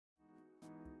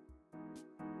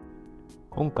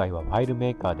今回はファイル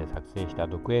メーカーで作成した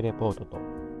読影レポートと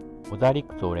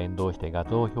OsiriXを連動して画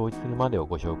像を表示するまでを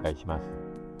ご紹介します。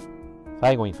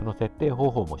最後にその設定方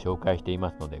法も紹介してい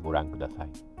ますのでご覧ください。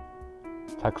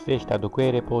作成した読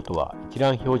影レポートは一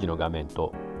覧表示の画面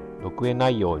と読影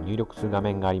内容を入力する画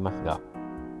面がありますが、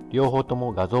両方と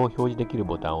も画像を表示できる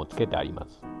ボタンをつけてありま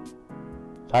す。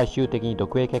最終的に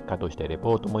読影結果としてレ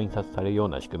ポートも印刷されるよう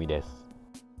な仕組みです。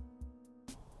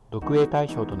読影対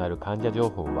象となる患者情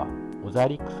報は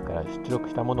OsiriXから出力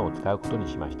したものを使うことに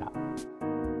しました。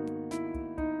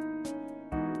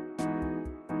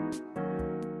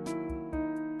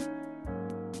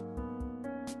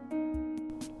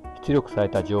出力され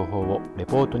た情報をレ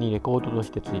ポートにレコードと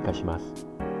して追加しま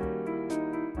す。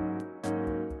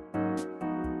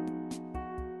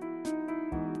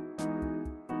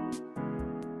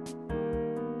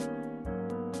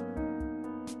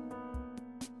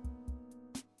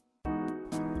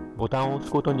ボタンを押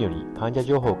すことにより患者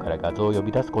情報から画像を呼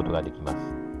び出すことができます。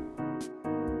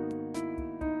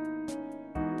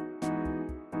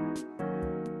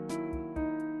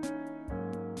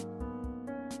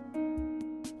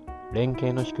連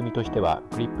携の仕組みとしては、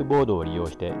クリップボードを利用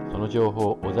してその情報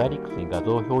をOsiriXに画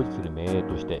像を表示する命令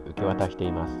として受け渡して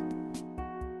います。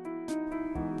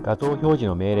画像表示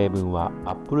の命令文は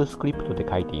Apple スクリプトで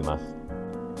書いています。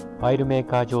ファイルメー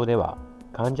カー上では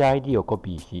患者 ID をコ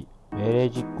ピーし、命令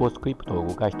実行スクリプトを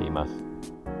動かしています。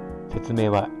説明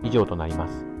は以上となりま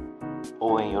す。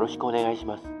応援よろしくお願いし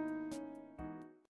ます。